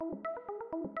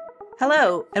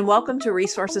Hello, and welcome to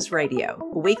Resources Radio,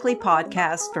 a weekly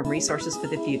podcast from Resources for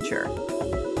the Future.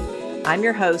 I'm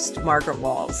your host, Margaret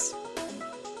Walls.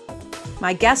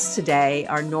 My guests today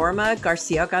are Norma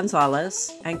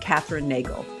García-González and Catherine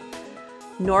Nagel.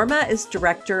 Norma is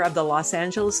director of the Los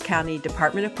Angeles County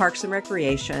Department of Parks and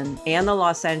Recreation and the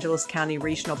Los Angeles County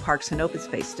Regional Parks and Open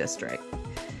Space District.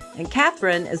 And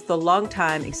Catherine is the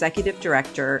longtime executive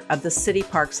director of the City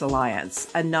Parks Alliance,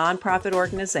 a nonprofit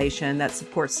organization that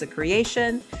supports the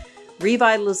creation,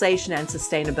 revitalization, and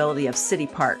sustainability of city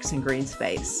parks and green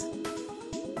space.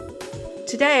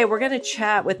 Today, we're going to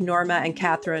chat with Norma and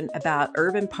Catherine about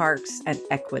urban parks and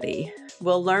equity.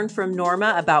 We'll learn from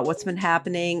Norma about what's been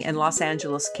happening in Los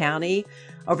Angeles County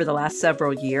over the last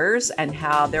several years and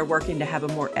how they're working to have a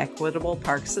more equitable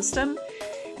park system.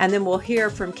 And then we'll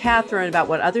hear from Catherine about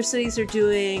what other cities are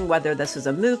doing, whether this is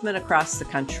a movement across the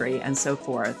country, and so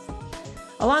forth.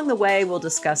 Along the way, we'll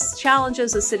discuss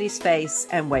challenges the cities face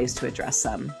and ways to address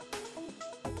them.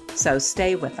 So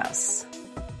stay with us.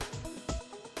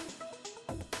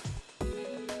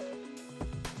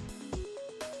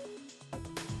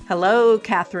 Hello,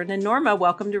 Catherine and Norma.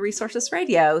 Welcome to Resources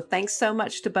Radio. Thanks so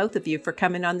much to both of you for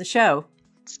coming on the show.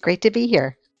 It's great to be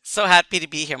here. So happy to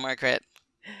be here, Margaret.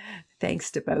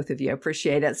 Thanks to both of you.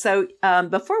 Appreciate it. So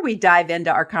before we dive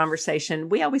into our conversation,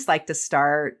 we always like to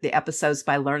start the episodes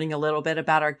by learning a little bit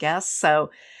about our guests.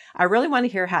 So I really want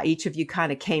to hear how each of you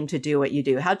kind of came to do what you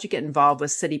do. How'd you get involved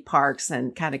with city parks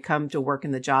and kind of come to work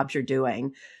in the jobs you're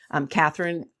doing?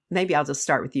 Catherine, maybe I'll just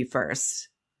start with you first.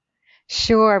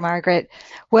 Sure, Margaret.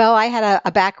 Well, I had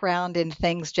a background in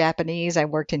things Japanese. I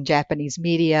worked in Japanese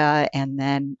media and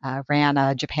then ran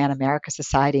a Japan America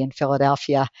Society in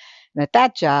Philadelphia. And at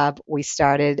that job, we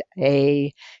started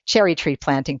a cherry tree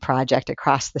planting project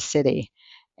across the city.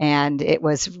 And it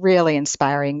was really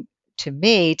inspiring to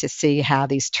me to see how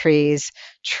these trees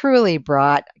truly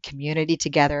brought community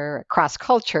together across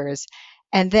cultures.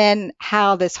 And then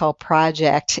how this whole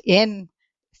project in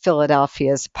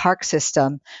Philadelphia's park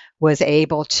system was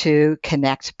able to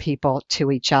connect people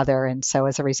to each other. And so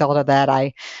as a result of that,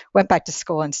 I went back to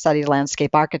school and studied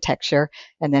landscape architecture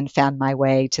and then found my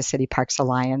way to City Parks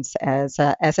Alliance as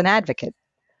an advocate.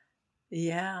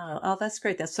 Yeah. Oh, that's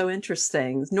great. That's so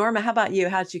interesting. Norma, how about you?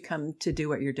 How did you come to do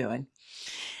what you're doing?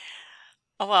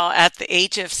 Well, at the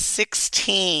age of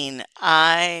 16,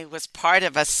 I was part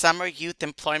of a summer youth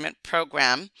employment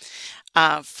program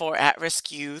for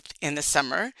at-risk youth in the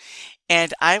summer,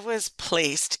 and I was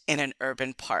placed in an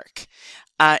urban park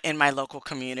in my local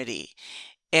community.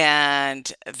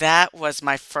 And that was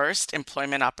my first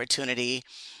employment opportunity,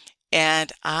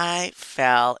 and I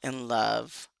fell in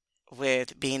love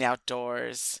with being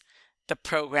outdoors, the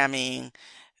programming,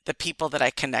 the people that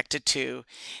I connected to.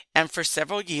 And for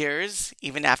several years,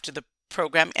 even after the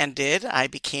program ended, I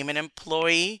became an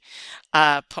employee,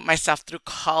 put myself through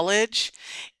college.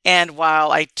 And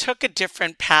while I took a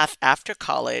different path after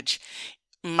college,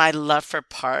 my love for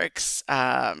parks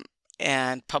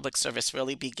and public service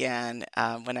really began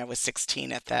when I was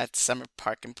 16 at that summer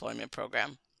park employment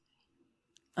program.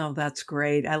 Oh, that's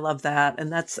great. I love that. And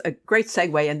that's a great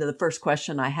segue into the first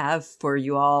question I have for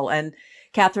you all. And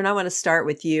Catherine, I want to start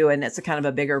with you, and it's a kind of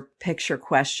a bigger picture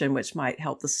question, which might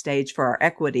help the stage for our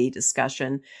equity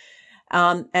discussion.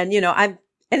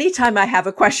 Anytime I have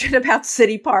a question about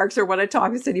city parks or when I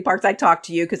talk to city parks, I talk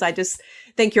to you because I just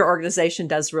think your organization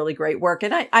does really great work.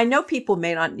 And I know people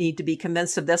may not need to be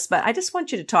convinced of this, but I just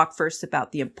want you to talk first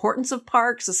about the importance of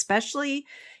parks, especially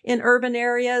in urban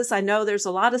areas. I know there's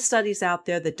a lot of studies out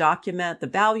there that document the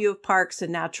value of parks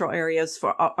and natural areas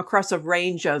across a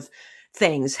range of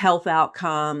things, health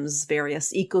outcomes,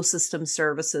 various ecosystem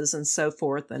services, and so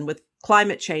forth. And with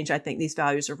climate change, I think these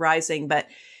values are rising. But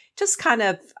just kind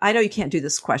of, I know you can't do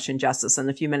this question justice in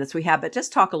the few minutes we have, but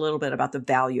just talk a little bit about the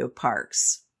value of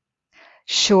parks.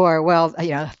 Sure. Well,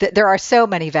 there are so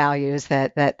many values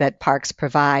that parks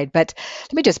provide, but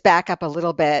let me just back up a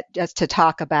little bit just to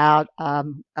talk about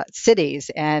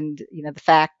cities. And, the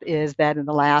fact is that in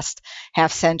the last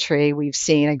half century, we've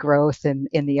seen a growth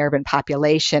in the urban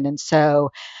population. And so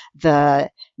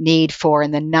the need for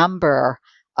and the number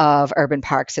of urban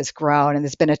parks has grown, and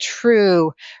there's been a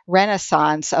true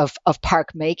renaissance of park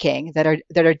making that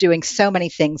are doing so many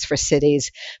things for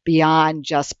cities beyond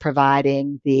just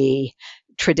providing the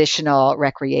traditional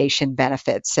recreation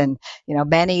benefits. And,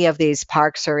 many of these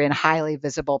parks are in highly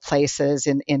visible places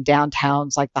in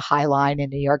downtowns like the High Line in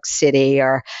New York City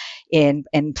or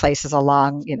in places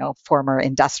along, former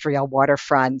industrial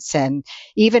waterfronts, and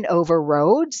even over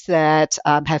roads that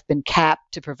have been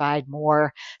capped to provide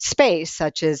more space,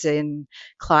 such as in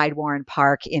Clyde Warren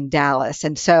Park in Dallas.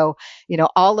 And so,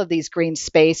 all of these green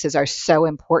spaces are so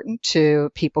important to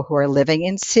people who are living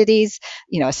in cities,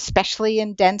 especially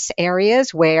in dense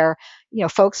areas where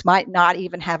folks might not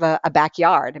even have a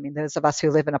backyard. I mean, those of us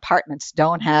who live in apartments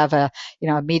don't have a,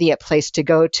 immediate place to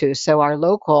go to. So our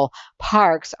local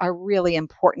parks are really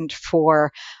important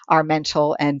for our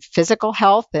mental and physical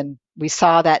health. And we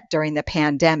saw that during the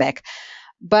pandemic.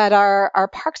 But our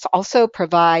parks also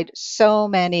provide so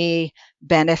many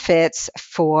benefits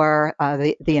for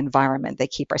the environment. They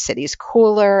keep our cities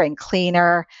cooler and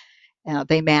cleaner.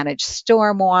 They manage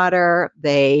stormwater.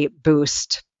 They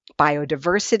boost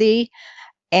biodiversity,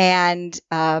 and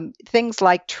things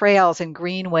like trails and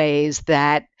greenways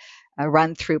that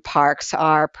run through parks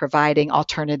are providing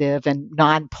alternative and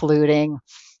non-polluting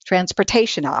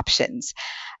transportation options.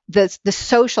 The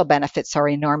social benefits are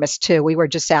enormous too. We were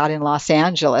just out in Los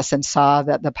Angeles and saw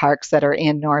the parks that are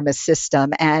in Norma's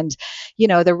system, and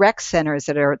the rec centers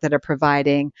that are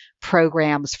providing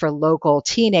programs for local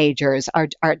teenagers are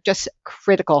just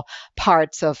critical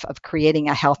parts of creating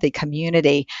a healthy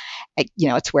community.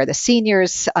 It's where the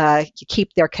seniors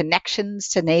keep their connections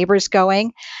to neighbors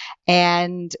going,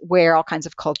 and where all kinds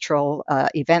of cultural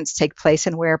events take place,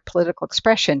 and where political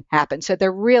expression happens. So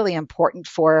they're really important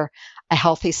for a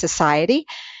healthy society.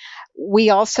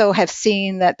 We also have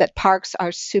seen that parks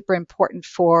are super important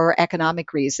for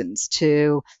economic reasons,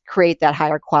 to create that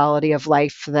higher quality of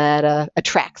life that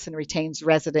attracts and retains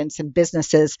residents and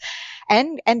businesses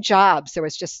and jobs. There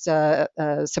was just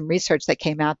some research that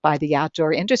came out by the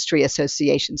Outdoor Industry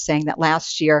Association saying that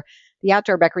last year the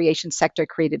outdoor recreation sector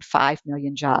created 5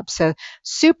 million jobs. So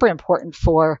super important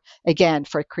for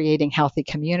creating healthy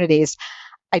communities.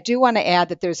 I do want to add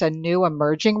that there's a new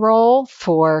emerging role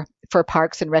for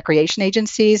parks and recreation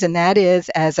agencies, and that is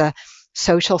as a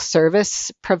social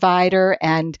service provider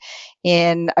and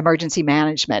in emergency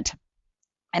management.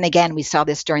 And again, we saw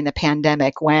this during the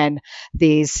pandemic when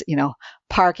these,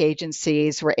 park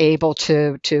agencies were able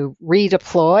to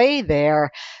redeploy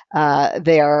their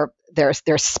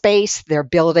space, their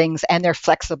buildings, and their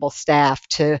flexible staff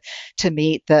to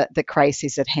meet the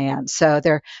crises at hand. So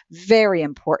they're very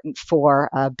important for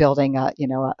building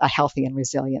a healthy and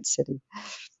resilient city.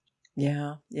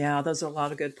 Yeah, those are a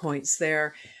lot of good points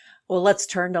there. Well, let's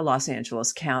turn to Los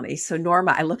Angeles County. So,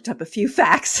 Norma, I looked up a few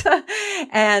facts,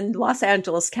 and Los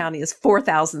Angeles County is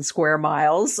 4,000 square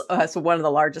miles. So one of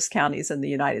the largest counties in the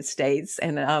United States.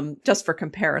 And just for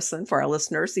comparison for our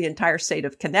listeners, the entire state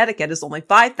of Connecticut is only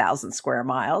 5,000 square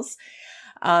miles.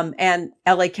 And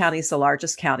LA County is the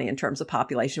largest county in terms of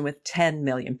population with 10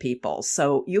 million people.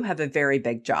 So you have a very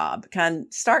big job. Can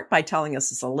start by telling us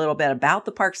just a little bit about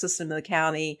the park system in the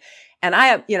county. And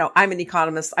I'm an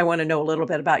economist. I want to know a little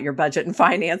bit about your budget and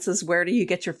finances. Where do you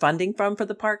get your funding from for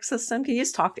the park system? Can you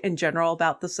just talk in general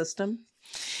about the system?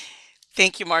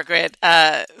 Thank you, Margaret.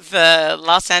 The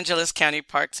Los Angeles County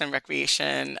Parks and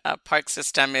Recreation Park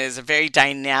System is a very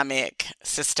dynamic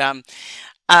system.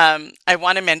 I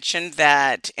want to mention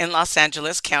that in Los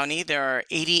Angeles County, there are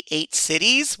 88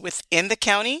 cities within the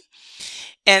county.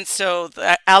 And so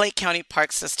the LA County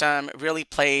Park System really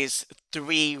plays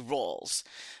 3 roles.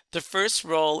 The first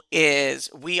role is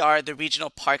we are the regional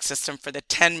park system for the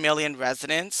 10 million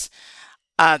residents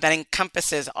that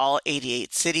encompasses all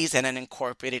 88 cities and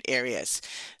unincorporated areas.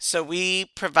 So we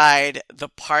provide the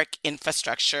park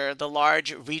infrastructure, the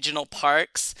large regional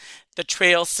parks, the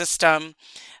trail system,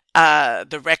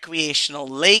 the recreational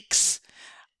lakes,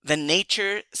 the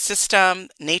nature system,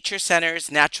 nature centers,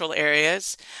 natural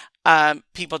areas.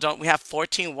 We have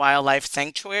 14 wildlife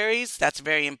sanctuaries. That's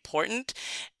very important,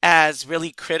 as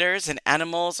really critters and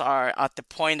animals are at the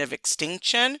point of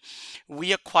extinction.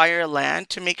 We acquire land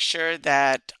to make sure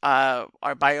that our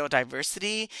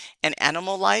biodiversity and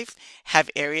animal life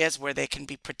have areas where they can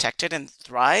be protected and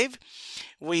thrive.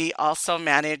 We also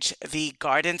manage the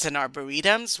gardens and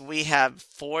arboretums. We have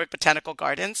 4 botanical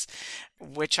gardens,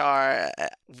 which are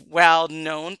well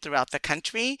known throughout the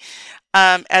country,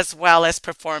 as well as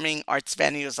performing arts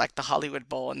venues like the Hollywood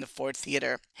Bowl and the Ford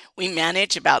Theater. We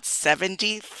manage about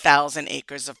 70,000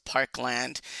 acres of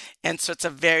parkland, and so it's a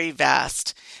very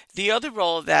vast. The other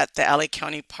role that the LA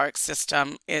County Park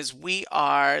System is, we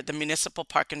are the municipal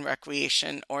park and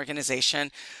recreation organization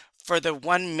for the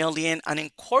 1 million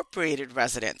unincorporated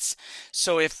residents.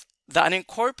 So if the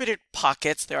unincorporated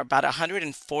pockets, there are about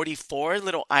 144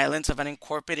 little islands of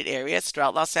unincorporated areas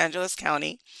throughout Los Angeles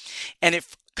County. And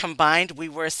if combined, we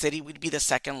were a city, we'd be the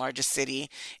second largest city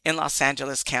in Los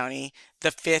Angeles County,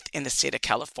 the fifth in the state of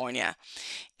California.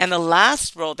 And the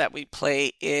last role that we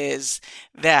play is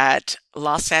that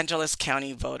Los Angeles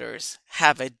County voters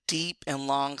have a deep and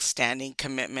long-standing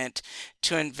commitment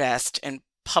to invest in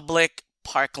public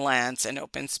park lands and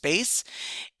open space.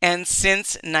 And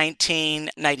since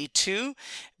 1992,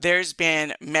 there's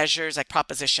been measures like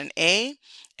Proposition A,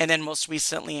 and then most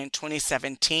recently in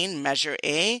 2017, Measure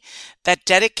A, that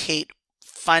dedicate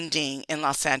funding in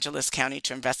Los Angeles County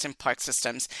to invest in park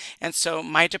systems. And so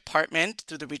my department,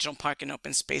 through the Regional Park and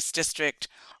Open Space District,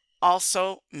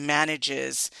 also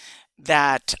manages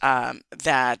that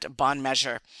bond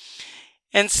measure.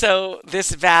 And so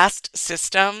this vast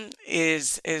system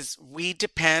is we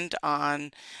depend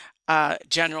on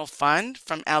general fund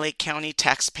from LA County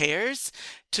taxpayers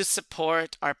to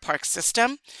support our park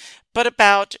system, but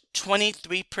about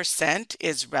 23%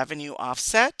 is revenue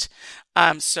offset.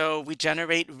 So we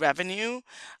generate revenue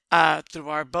through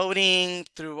our boating,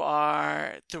 through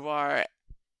our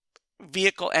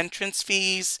vehicle entrance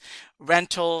fees,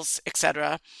 rentals,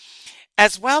 etc.,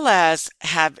 as well as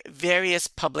have various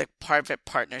public-private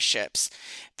partnerships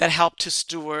that help to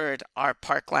steward our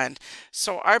parkland.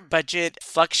 So our budget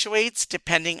fluctuates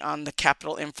depending on the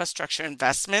capital infrastructure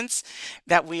investments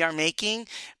that we are making,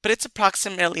 but it's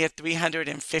approximately a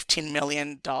 $315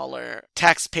 million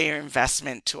taxpayer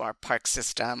investment to our park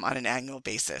system on an annual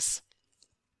basis.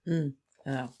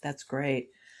 Oh, that's great.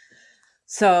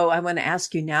 So I want to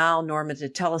ask you now, Norma, to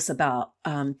tell us about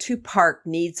two park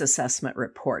needs assessment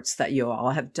reports that you all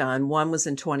have done. One was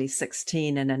in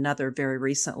 2016 and another very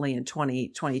recently in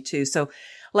 2022. So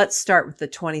let's start with the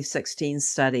 2016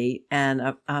 study. And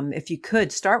if you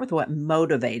could start with what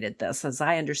motivated this. As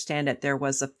I understand it, there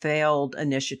was a failed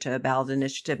initiative, ballot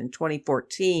initiative in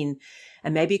 2014.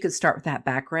 And maybe you could start with that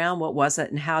background. What was it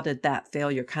and how did that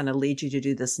failure kind of lead you to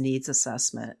do this needs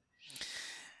assessment?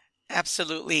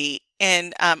 Absolutely.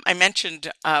 And I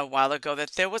mentioned a while ago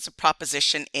that there was a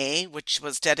Proposition A, which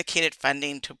was dedicated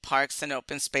funding to parks and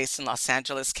open space in Los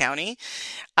Angeles County,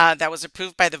 that was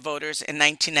approved by the voters in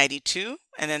 1992.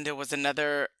 And then there was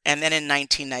another, and then in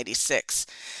 1996.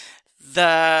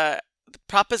 The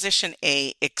Proposition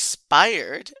A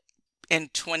expired in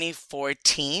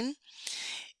 2014.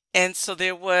 And so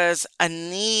there was a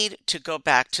need to go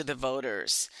back to the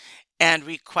voters and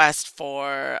request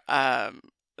for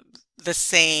the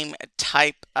same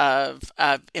type of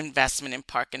investment in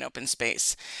park and open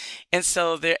space. And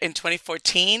so there, in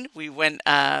 2014,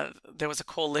 there was a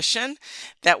coalition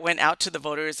that went out to the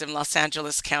voters in Los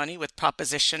Angeles County with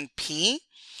Proposition P,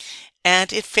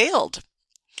 and it failed.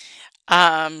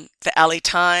 The LA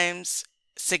Times,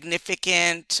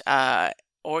 significant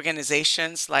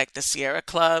organizations like the Sierra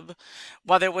Club.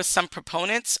 While there was some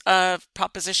proponents of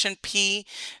Proposition P,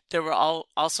 there were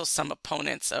also some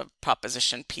opponents of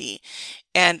Proposition P.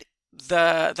 And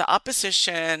the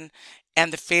opposition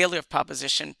and the failure of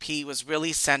Proposition P was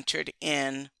really centered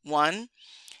in, one,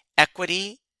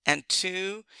 equity, and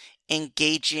two,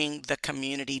 engaging the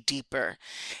community deeper.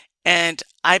 And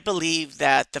I believe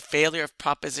that the failure of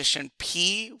Proposition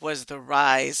P was the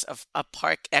rise of a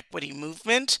park equity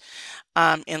movement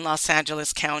in Los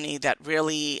Angeles County that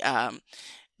really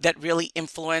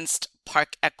influenced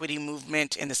park equity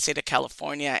movement in the state of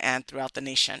California and throughout the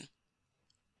nation.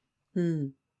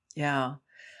 Yeah.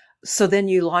 So then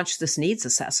you launched this needs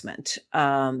assessment.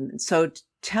 So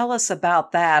tell us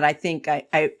about that. I think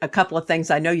a couple of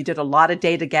things. I know you did a lot of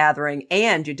data gathering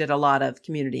and you did a lot of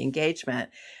community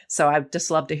engagement. So I'd just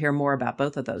love to hear more about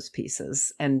both of those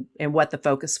pieces and what the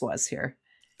focus was here.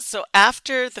 So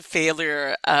after the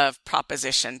failure of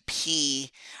Proposition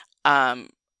P,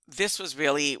 this was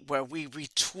really where we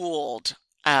retooled.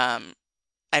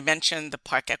 I mentioned the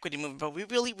park equity movement, but we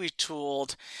really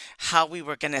retooled how we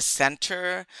were going to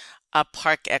center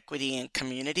park equity and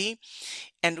community.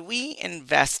 And we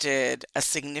invested a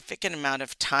significant amount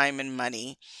of time and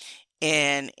money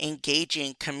in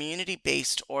engaging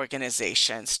community-based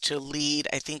organizations to lead,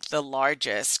 I think, the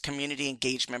largest community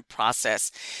engagement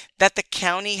process that the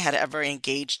county had ever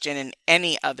engaged in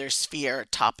any other sphere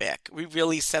topic. We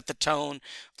really set the tone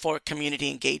for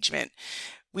community engagement.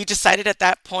 We decided at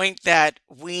that point that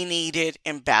we needed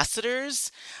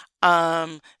ambassadors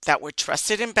that were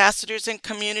trusted ambassadors in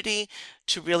community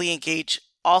to really engage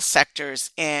all sectors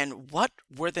in what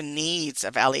were the needs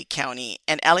of LA County,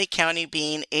 and LA County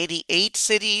being 88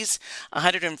 cities,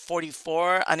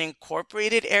 144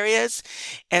 unincorporated areas.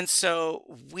 And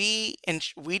so we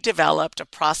developed a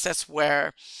process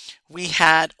where we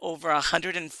had over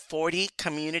 140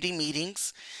 community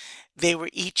meetings They were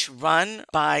each run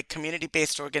by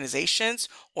community-based organizations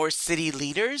or city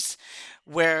leaders,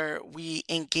 where we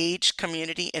engage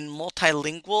community in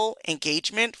multilingual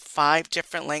engagement, 5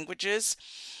 different languages.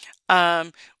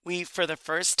 For the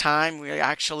first time, we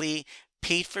actually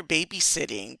paid for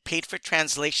babysitting, paid for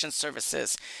translation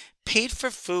services, paid for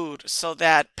food,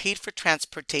 paid for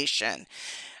transportation,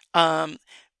 um,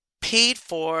 paid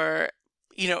for,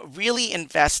 really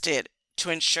invested to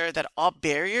ensure that all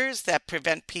barriers that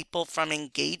prevent people from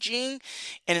engaging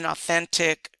in an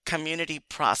authentic community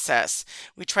process,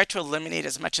 we try to eliminate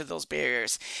as much of those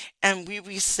barriers. And we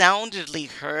resoundingly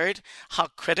heard how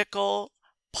critical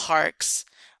parks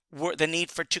were, the need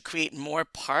to create more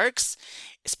parks,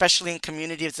 especially in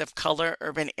communities of color,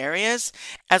 urban areas,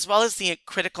 as well as the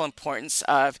critical importance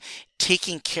of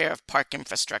taking care of park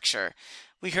infrastructure.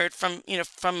 We heard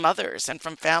from mothers and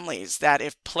from families that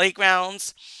if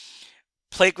playgrounds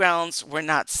were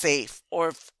not safe, or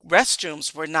if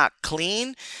restrooms were not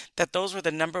clean, that those were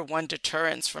the number one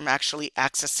deterrents from actually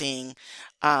accessing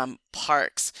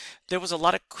parks. There was a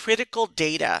lot of critical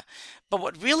data. But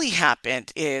what really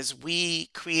happened is we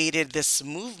created this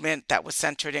movement that was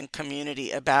centered in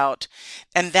community and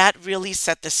that really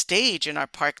set the stage in our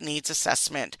park needs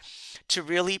assessment to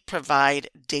really provide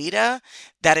data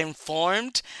that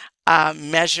informed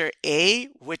Measure A,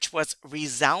 which was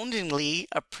resoundingly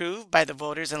approved by the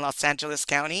voters in Los Angeles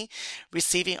County,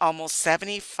 receiving almost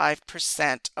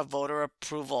 75% of voter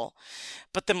approval.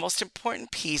 But the most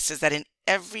important piece is that in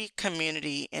every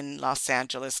community in Los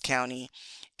Angeles County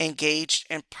engaged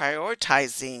in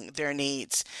prioritizing their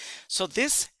needs. So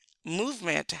this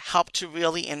movement helped to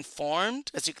really inform,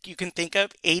 as you can think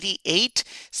of, 88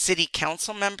 city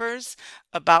council members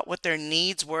about what their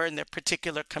needs were in their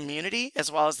particular community,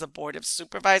 as well as the board of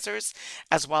supervisors,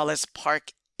 as well as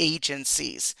park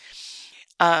agencies.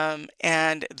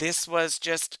 And this was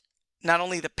just not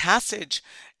only the passage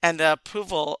and the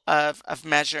approval of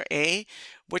Measure A,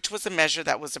 which was a measure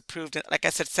that was approved, like I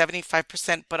said,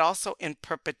 75%, but also in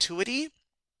perpetuity.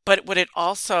 But what it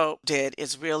also did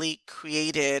is really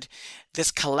created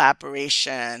this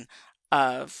collaboration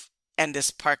and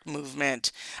this park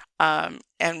movement.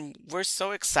 And we're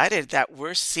so excited that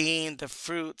we're seeing the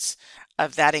fruits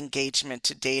of that engagement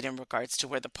to date in regards to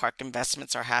where the park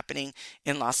investments are happening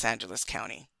in Los Angeles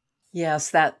County.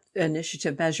 Yes, that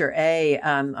initiative Measure A,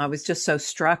 I was just so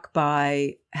struck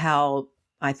by how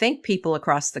I think people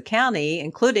across the county,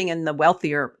 including in the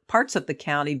wealthier parts of the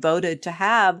county, voted to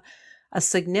have a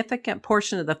significant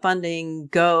portion of the funding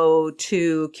go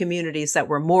to communities that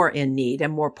were more in need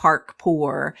and more park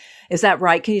poor. Is that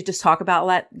right? Can you just talk about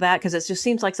that? Because it just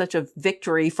seems like such a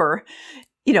victory for,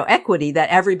 equity, that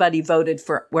everybody voted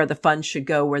for where the funds should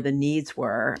go, where the needs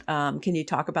were. Can you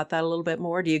talk about that a little bit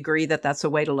more? Do you agree that that's a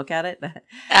way to look at it?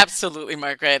 Absolutely,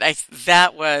 Margaret.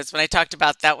 When I talked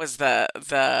about that was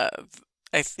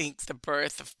I think the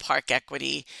birth of park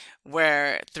equity,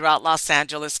 where throughout Los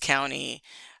Angeles County,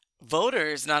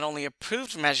 voters not only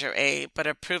approved Measure A, but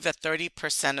approved that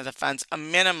 30% of the funds, a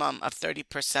minimum of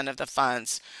 30% of the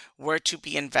funds, were to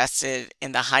be invested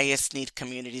in the highest need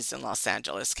communities in Los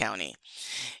Angeles County.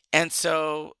 And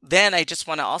so then I just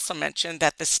want to also mention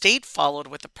that the state followed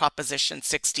with the Proposition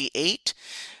 68.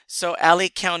 So LA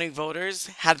County voters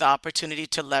had the opportunity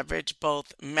to leverage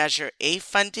both Measure A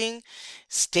funding,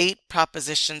 state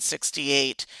Proposition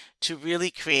 68, to really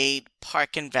create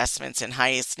park investments in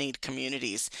highest need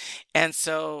communities. And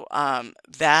so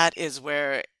that is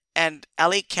where, and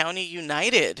LA County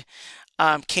United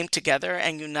came together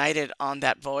and united on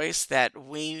that voice that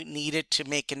we needed to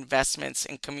make investments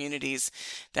in communities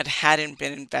that hadn't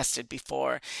been invested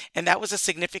before. And that was a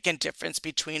significant difference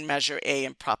between Measure A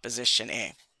and Proposition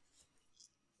A.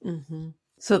 Mm-hmm.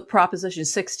 So Proposition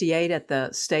 68 at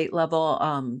the state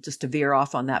level, just to veer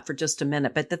off on that for just a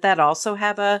minute, but did that also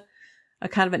have a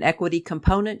kind of an equity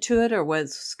component to it, or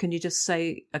can you just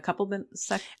say a couple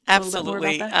minutes?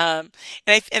 Absolutely. And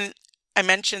I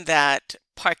mentioned that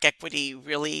park equity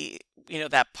really,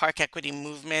 that park equity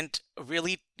movement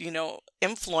really,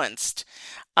 influenced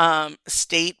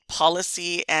state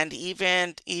policy and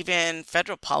even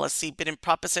federal policy. But in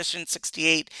Proposition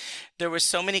 68, there were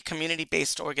so many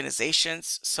community-based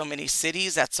organizations, so many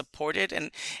cities that supported,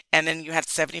 and then you had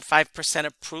 75%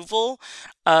 approval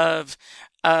of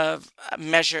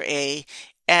Measure A.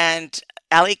 And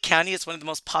LA County is one of the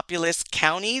most populous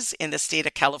counties in the state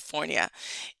of California.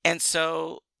 And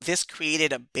so this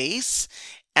created a base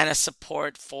and a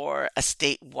support for a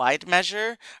statewide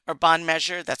measure or bond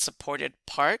measure that supported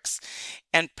parks.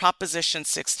 And Proposition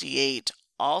 68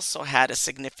 also had a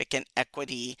significant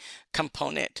equity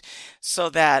component, so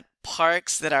that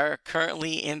parks that are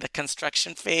currently in the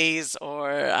construction phase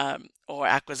or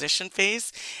acquisition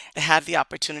phase have the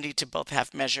opportunity to both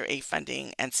have Measure A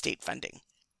funding and state funding.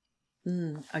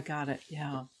 I got it.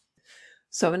 Yeah.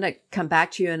 So I'm going to come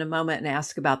back to you in a moment and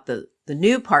ask about the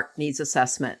new park needs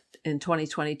assessment in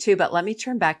 2022. But let me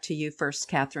turn back to you first,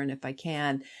 Catherine, if I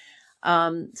can.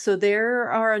 So there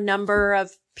are a number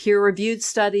of peer-reviewed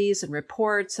studies and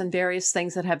reports and various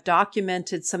things that have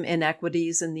documented some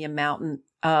inequities in the amount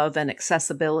of and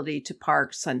accessibility to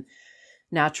parks and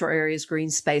natural areas, green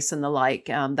space, and the like.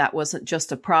 That wasn't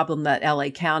just a problem that LA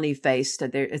County faced.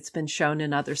 It's been shown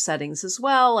in other settings as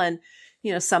well. And,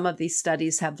 some of these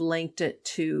studies have linked it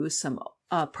to some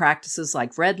practices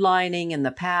like redlining in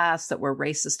the past that were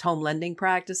racist home lending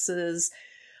practices.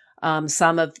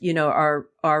 Some of,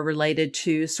 are related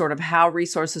to sort of how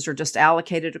resources are just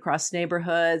allocated across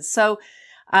neighborhoods. So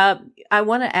I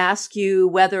want to ask you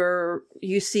whether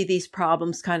you see these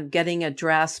problems kind of getting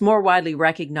addressed, more widely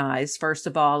recognized, first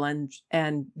of all,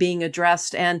 and being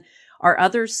addressed. And are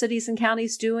other cities and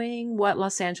counties doing what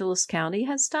Los Angeles County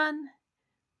has done?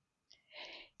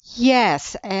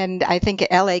 Yes, and I think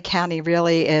LA County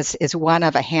really is one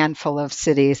of a handful of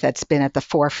cities that's been at the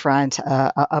forefront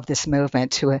of this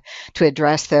movement to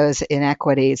address those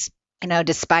inequities.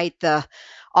 Despite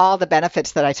all the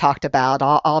benefits that I talked about,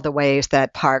 all the ways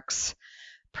that parks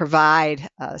provide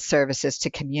services to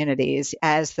communities,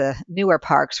 as the newer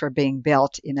parks were being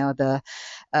built, the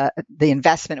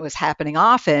investment was happening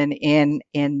often in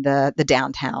the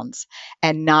downtowns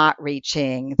and not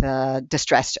reaching the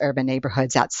distressed urban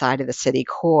neighborhoods outside of the city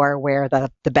core where the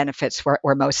benefits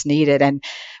were most needed, and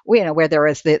where there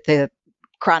was the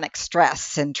chronic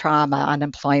stress and trauma,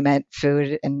 unemployment,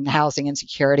 food and housing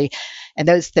insecurity, and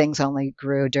those things only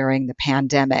grew during the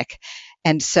pandemic.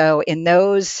 And so in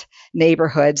those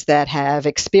neighborhoods that have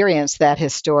experienced that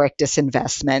historic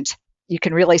disinvestment, you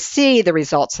can really see the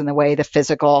results in the way the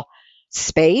physical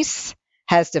space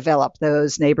has developed.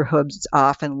 Those neighborhoods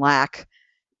often lack,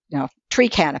 tree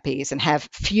canopies and have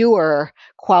fewer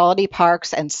quality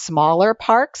parks and smaller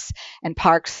parks, and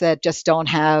parks that just don't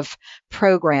have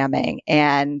programming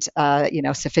and,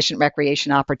 sufficient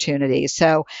recreation opportunities.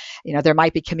 So, there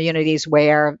might be communities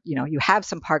where, you have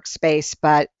some park space,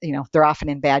 but, they're often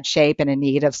in bad shape and in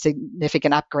need of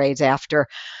significant upgrades after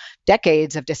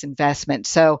decades of disinvestment.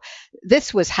 So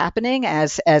this was happening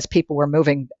as people were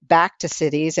moving back to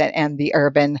cities and the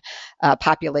urban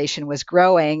population was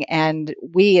growing. And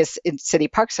we as in City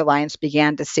Parks Alliance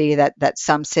began to see that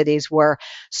some cities were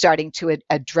starting to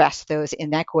address those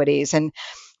inequities. And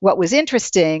what was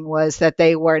interesting was that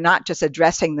they were not just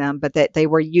addressing them, but that they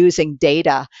were using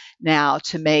data now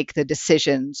to make the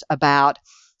decisions about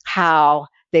how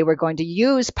they were going to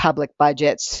use public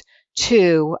budgets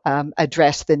to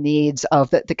address the needs of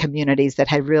the communities that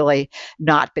had really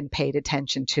not been paid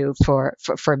attention to for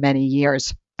many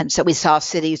years. And so we saw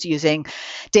cities using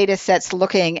data sets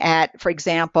looking at, for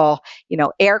example,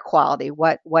 air quality,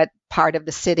 what part of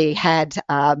the city had,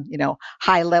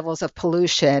 high levels of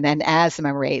pollution and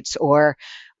asthma rates, or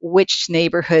which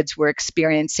neighborhoods were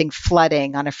experiencing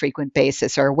flooding on a frequent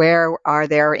basis, or where are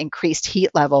there increased heat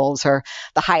levels, or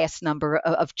the highest number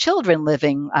of children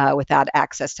living without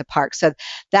access to parks. So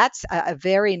that's a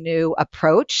very new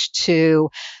approach to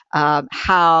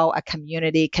how a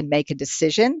community can make a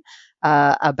decision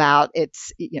about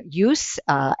its use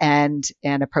and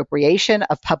appropriation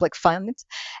of public funds.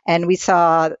 And we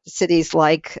saw cities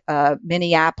like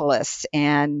Minneapolis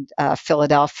and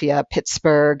Philadelphia,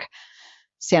 Pittsburgh,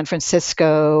 San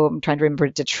Francisco, I'm trying to remember,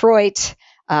 Detroit,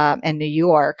 and New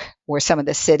York were some of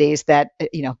the cities that,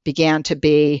 began to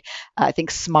be, I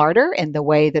think, smarter in the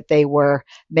way that they were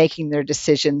making their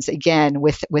decisions, again,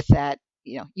 with that,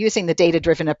 using the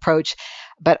data-driven approach,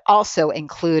 but also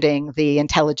including the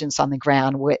intelligence on the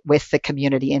ground with the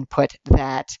community input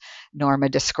that Norma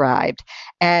described.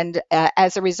 And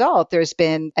as a result, there's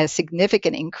been a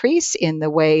significant increase in the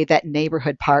way that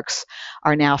neighborhood parks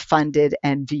are now funded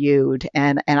and viewed.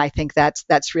 And I think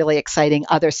that's really exciting.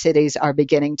 Other cities are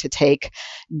beginning to take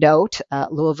note.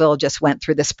 Louisville just went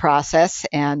through this process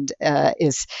and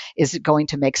is going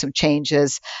to make some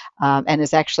changes and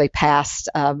has actually passed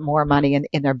more money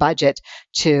in their budget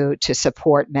to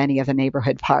support many of the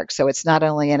neighborhood parks. So it's not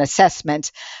only an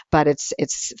assessment, but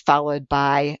it's followed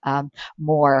by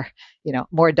more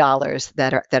dollars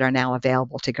that are now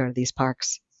available to go to these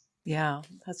parks. Yeah,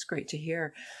 that's great to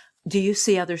hear. Do you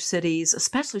see other cities,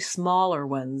 especially smaller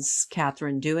ones,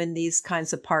 Catherine, doing these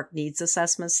kinds of park needs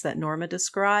assessments that Norma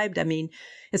described? I mean,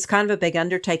 it's kind of a big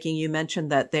undertaking. You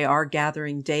mentioned that they are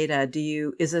gathering data.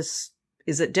 Is this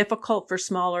Is it difficult for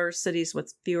smaller cities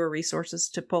with fewer resources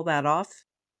to pull that off?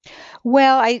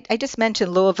 Well, I just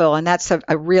mentioned Louisville, and that's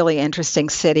a really interesting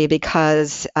city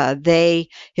because they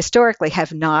historically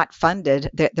have not funded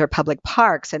their public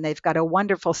parks, and they've got a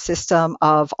wonderful system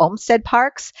of Olmsted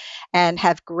parks and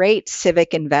have great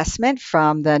civic investment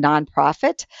from the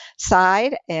nonprofit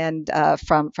side and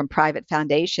from private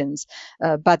foundations,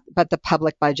 but the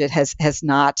public budget has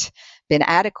not been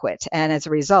adequate, and as a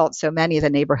result, so many of the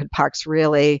neighborhood parks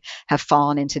really have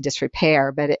fallen into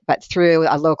disrepair. But through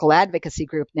a local advocacy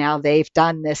group now, they've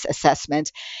done this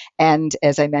assessment, and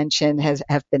as I mentioned,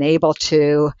 have been able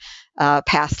to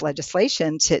pass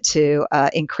legislation to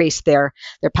increase their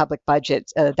public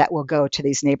budget that will go to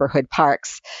these neighborhood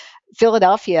parks.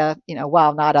 Philadelphia,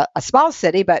 while not a small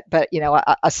city, but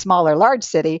a smaller large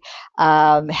city,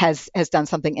 has done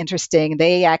something interesting.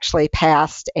 They actually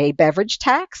passed a beverage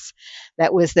tax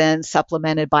that was then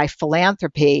supplemented by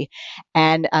philanthropy,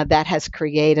 and that has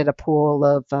created a pool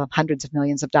of hundreds of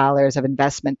millions of dollars of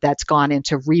investment that's gone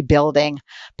into rebuilding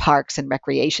parks and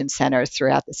recreation centers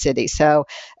throughout the city. So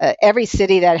every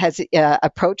city that has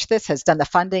approached this has done the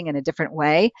funding in a different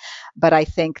way, but I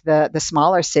think the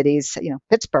smaller cities,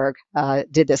 Pittsburgh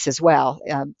did this as well,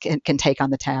 can take on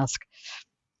the task.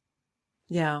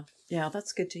 Yeah,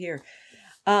 that's good to hear.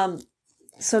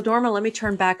 So Norma, let me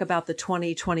turn back about the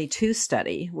 2022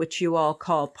 study, which you all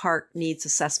call Park Needs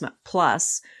Assessment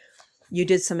Plus. You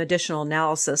did some additional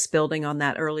analysis building on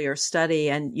that earlier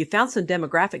study, and you found some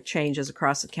demographic changes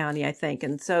across the county, I think.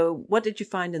 And so what did you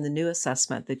find in the new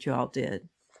assessment that you all did?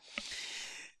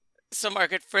 So,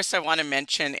 Margaret, first I want to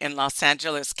mention in Los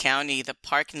Angeles County, the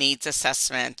Park Needs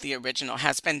Assessment, the original,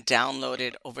 has been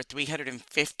downloaded over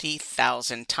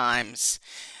 350,000 times.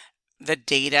 The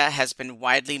data has been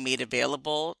widely made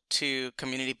available to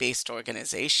community-based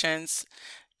organizations,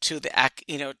 to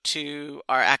to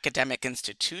our academic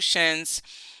institutions,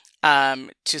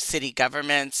 to city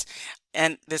governments.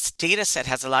 And this data set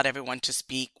has allowed everyone to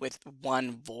speak with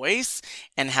one voice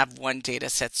and have one data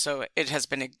set. So it has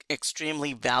been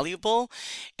extremely valuable.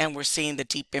 And we're seeing the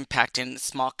deep impact in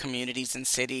small communities and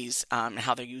cities and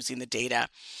how they're using the data.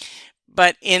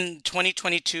 But in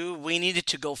 2022, we needed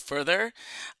to go further.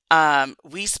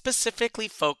 We specifically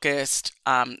focused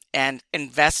and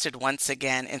invested once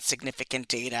again in significant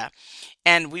data.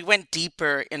 And we went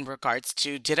deeper in regards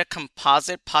to did a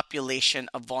composite population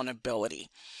of vulnerability.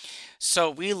 So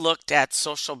we looked at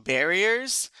social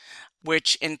barriers,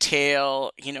 which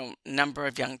entail, number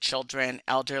of young children,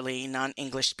 elderly,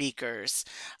 non-English speakers,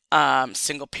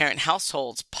 single parent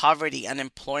households, poverty,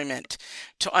 unemployment,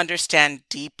 to understand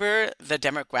deeper the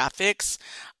demographics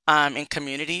in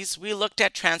communities. We looked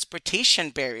at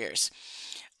transportation barriers,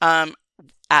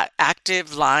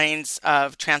 active lines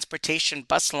of transportation,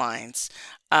 bus lines,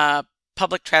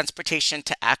 public transportation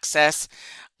to access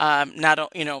not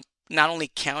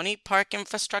only county park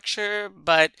infrastructure,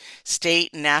 but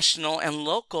state, national, and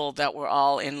local that were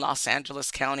all in Los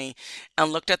Angeles County,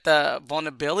 and looked at the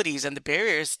vulnerabilities and the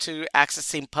barriers to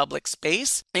accessing public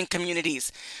space in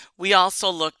communities. We also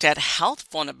looked at health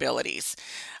vulnerabilities.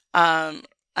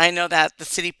 I know that the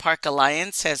City Park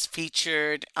Alliance has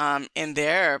featured in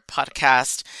their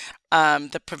podcast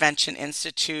the Prevention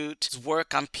Institute's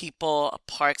work on people,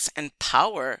 parks, and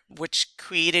power, which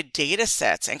created data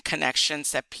sets and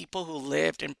connections that people who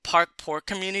lived in park-poor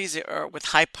communities or with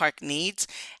high park needs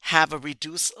have a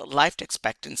reduced life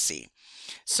expectancy.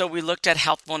 So we looked at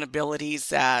health vulnerabilities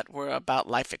that were about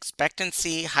life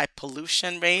expectancy, high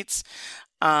pollution rates,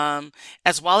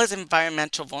 as well as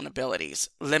environmental vulnerabilities,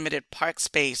 limited park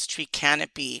space, tree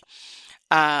canopy,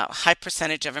 high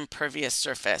percentage of impervious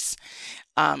surface,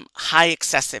 high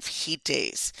excessive heat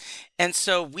days. And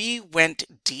so we went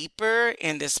deeper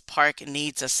in this Park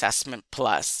Needs Assessment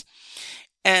Plus.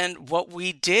 And what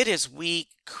we did is we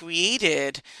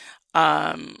created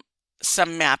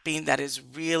some mapping that is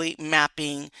really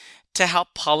mapping to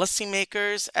help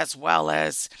policymakers as well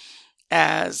as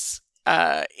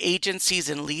agencies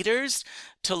and leaders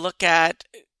to look at,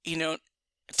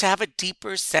 to have a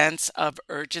deeper sense of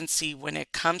urgency when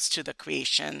it comes to the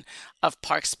creation of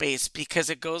park space, because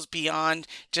it goes beyond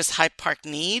just high park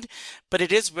need, but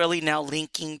it is really now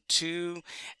linking to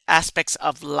aspects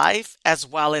of life as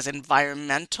well as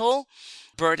environmental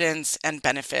burdens and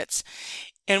benefits.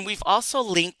 And we've also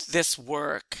linked this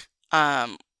work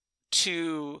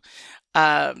to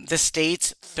the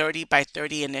state's 30 by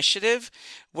 30 initiative,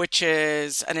 which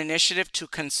is an initiative to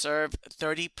conserve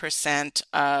 30%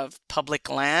 of public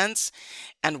lands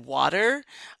and water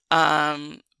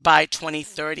by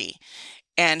 2030,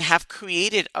 and have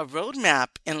created a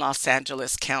roadmap in Los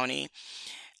Angeles County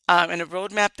and a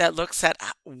roadmap that looks at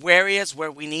areas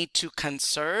where we need to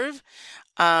conserve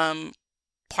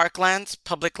parklands,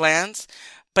 public lands,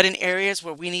 but in areas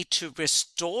where we need to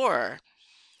restore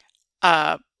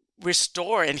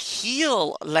and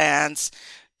heal lands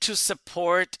to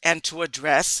support and to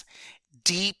address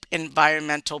deep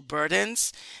environmental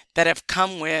burdens that have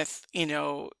come with,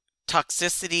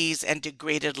 toxicities and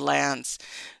degraded lands.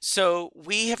 So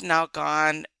we have now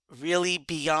gone really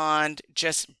beyond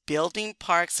just building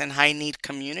parks and high need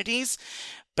communities,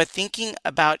 but thinking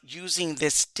about using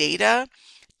this data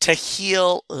to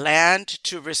heal land,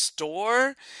 to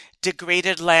restore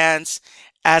degraded lands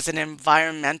as an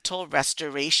environmental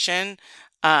restoration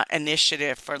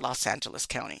initiative for Los Angeles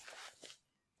County.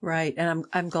 Right. And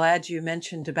I'm glad you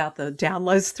mentioned about the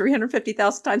downloads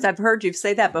 350,000 times. I've heard you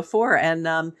say that before.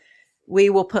 And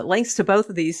we will put links to both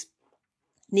of these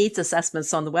needs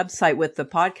assessments on the website with the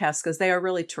podcast because they are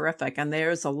really terrific. And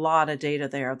there's a lot of data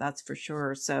there, that's for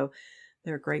sure. So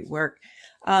they're great work.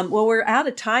 Well, we're out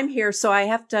of time here, so I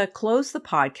have to close the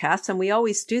podcast. And we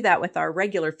always do that with our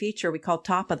regular feature we call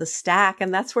Top of the Stack.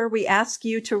 And that's where we ask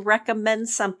you to recommend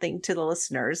something to the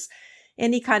listeners.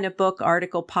 Any kind of book,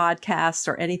 article, podcast,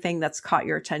 or anything that's caught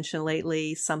your attention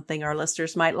lately, something our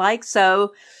listeners might like.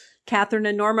 So, Catherine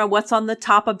and Norma, what's on the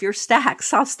top of your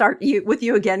stacks? I'll start with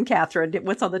you again, Catherine.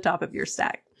 What's on the top of your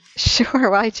stack? Sure.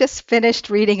 Well, I just finished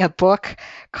reading a book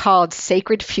called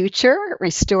Sacred Future,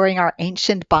 Restoring Our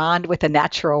Ancient Bond with the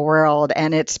Natural World.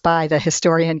 And it's by the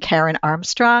historian Karen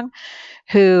Armstrong,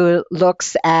 who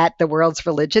looks at the world's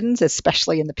religions,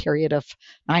 especially in the period of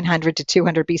 900 to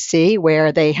 200 BC,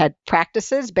 where they had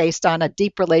practices based on a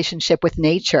deep relationship with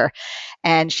nature.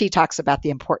 And she talks about the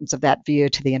importance of that view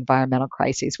to the environmental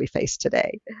crises we face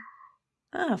today.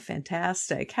 Oh,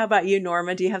 fantastic. How about you,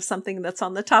 Norma? Do you have something that's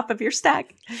on the top of your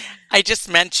stack? I just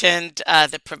mentioned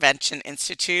the Prevention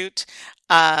Institute,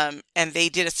 and they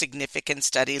did a significant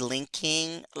study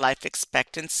linking life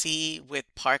expectancy with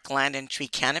parkland and tree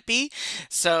canopy.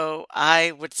 So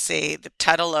I would say the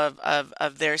title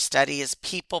of their study is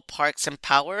People, Parks, and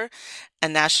Power, a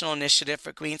National Initiative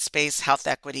for Green Space, Health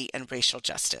Equity, and Racial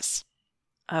Justice.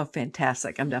 Oh,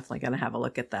 fantastic. I'm definitely going to have a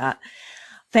look at that.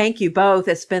 Thank you both.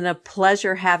 It's been a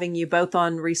pleasure having you both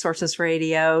on Resources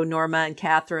Radio, Norma and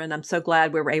Catherine. I'm so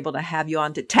glad we were able to have you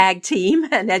on to tag team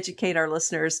and educate our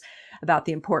listeners about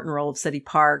the important role of city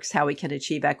parks, how we can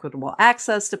achieve equitable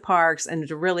access to parks, and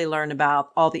to really learn about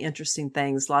all the interesting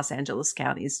things Los Angeles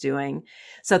County is doing.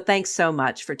 So thanks so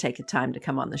much for taking time to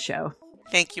come on the show.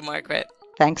 Thank you, Margaret.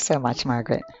 Thanks so much,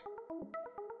 Margaret.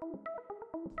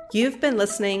 You've been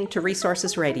listening to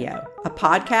Resources Radio, a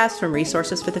podcast from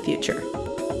Resources for the Future.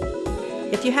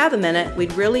 If you have a minute,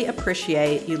 we'd really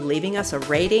appreciate you leaving us a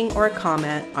rating or a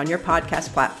comment on your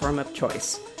podcast platform of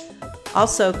choice.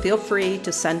 Also, feel free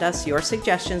to send us your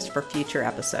suggestions for future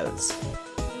episodes.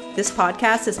 This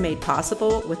podcast is made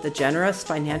possible with the generous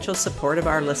financial support of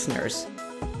our listeners.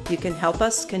 You can help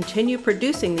us continue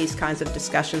producing these kinds of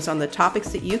discussions on the topics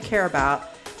that you care about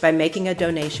by making a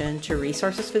donation to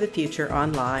Resources for the Future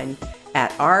online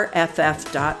at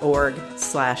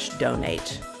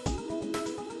rff.org/donate.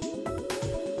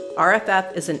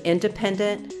 RFF is an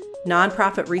independent,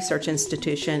 nonprofit research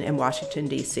institution in Washington,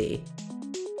 D.C.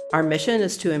 Our mission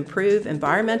is to improve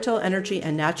environmental, energy,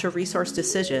 and natural resource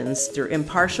decisions through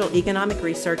impartial economic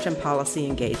research and policy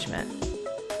engagement.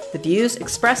 The views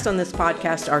expressed on this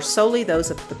podcast are solely those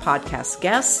of the podcast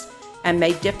guests and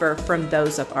may differ from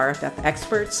those of RFF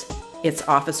experts, its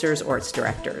officers, or its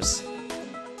directors.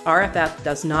 RFF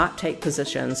does not take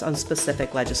positions on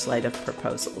specific legislative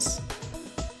proposals.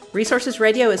 Resources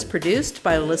Radio is produced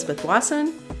by Elizabeth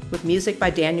Wasson with music by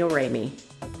Daniel Ramey.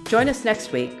 Join us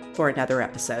next week for another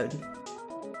episode.